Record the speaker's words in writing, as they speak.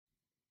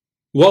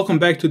Welcome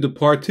back to the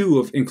part 2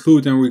 of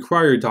include and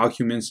require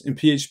documents in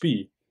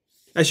PHP.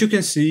 As you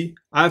can see,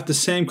 I have the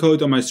same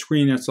code on my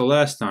screen as the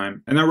last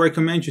time, and I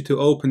recommend you to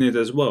open it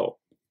as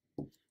well.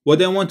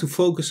 What I want to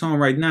focus on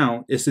right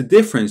now is the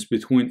difference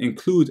between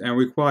include and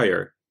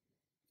require.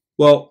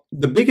 Well,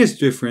 the biggest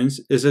difference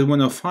is that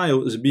when a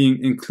file is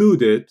being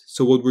included,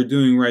 so what we're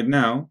doing right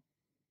now,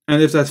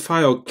 and if that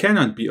file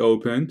cannot be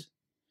opened,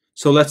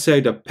 so let's say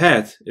the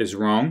path is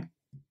wrong,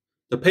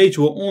 the page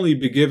will only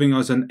be giving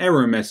us an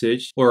error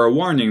message or a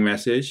warning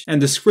message,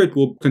 and the script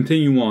will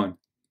continue on.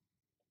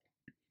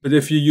 But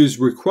if you use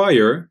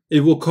require, it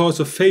will cause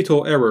a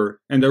fatal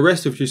error and the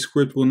rest of your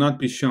script will not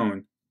be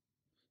shown.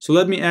 So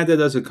let me add that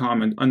as a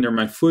comment under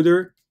my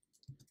footer.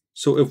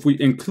 So if we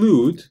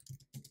include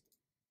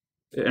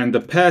and the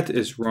path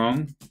is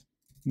wrong,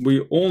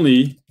 we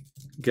only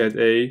get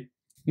a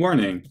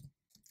warning.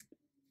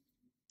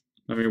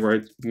 Let me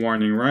write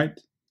warning right.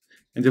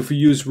 And if we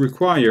use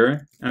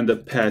require and the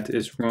path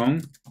is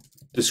wrong,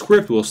 the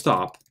script will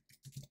stop.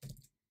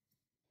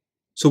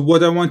 So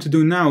what I want to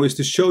do now is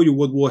to show you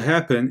what will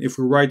happen if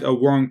we write a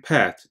wrong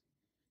path.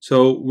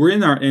 So we're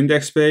in our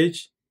index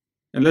page,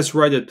 and let's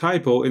write a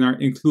typo in our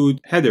include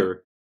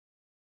header.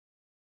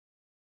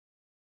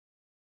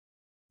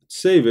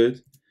 Save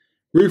it,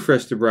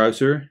 refresh the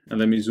browser, and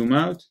let me zoom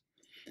out.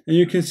 And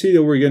you can see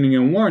that we're getting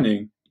a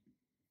warning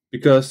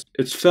because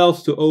it's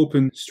failed to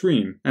open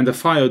stream and the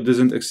file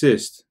doesn't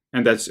exist.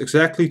 And that's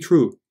exactly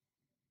true.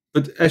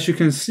 But as you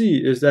can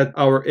see is that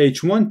our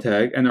h1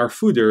 tag and our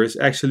footer is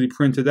actually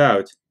printed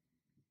out.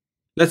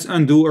 Let's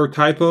undo our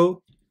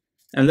typo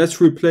and let's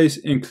replace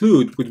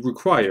include with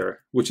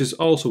require, which is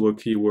also a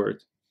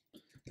keyword.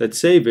 Let's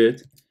save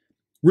it,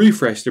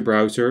 refresh the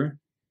browser.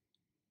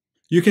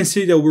 You can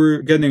see that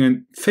we're getting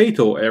a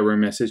fatal error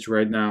message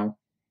right now,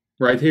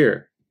 right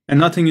here. And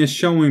nothing is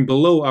showing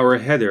below our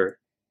header.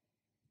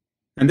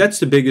 And that's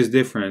the biggest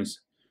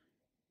difference.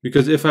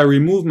 Because if I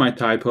remove my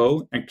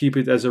typo and keep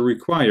it as a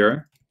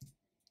require,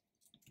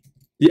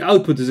 the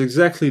output is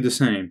exactly the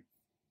same.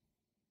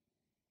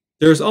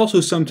 There is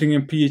also something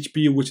in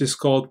PHP which is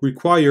called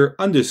require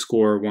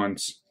underscore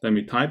once. Let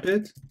me type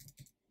it.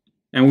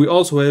 And we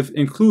also have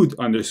include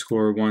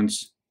underscore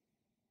once.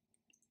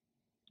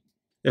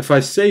 If I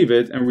save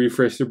it and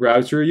refresh the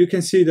browser, you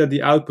can see that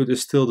the output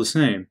is still the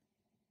same.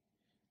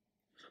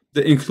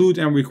 The include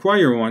and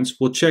require ones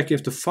will check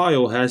if the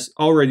file has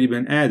already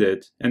been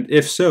added, and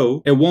if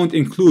so, it won't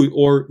include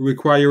or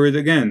require it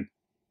again.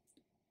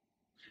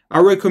 I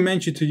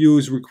recommend you to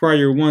use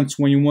require once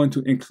when you want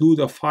to include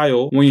a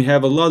file when you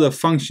have a lot of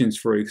functions,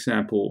 for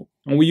example,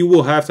 and you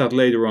will have that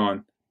later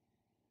on.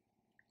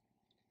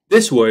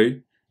 This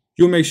way,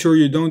 you'll make sure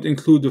you don't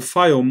include the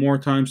file more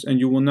times and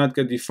you will not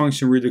get the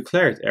function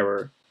redeclared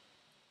error.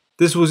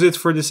 This was it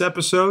for this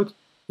episode.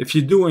 If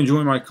you do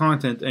enjoy my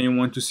content and you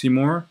want to see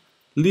more,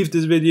 leave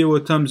this video a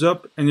thumbs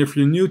up, and if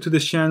you're new to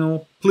this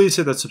channel, please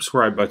hit that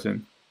subscribe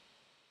button.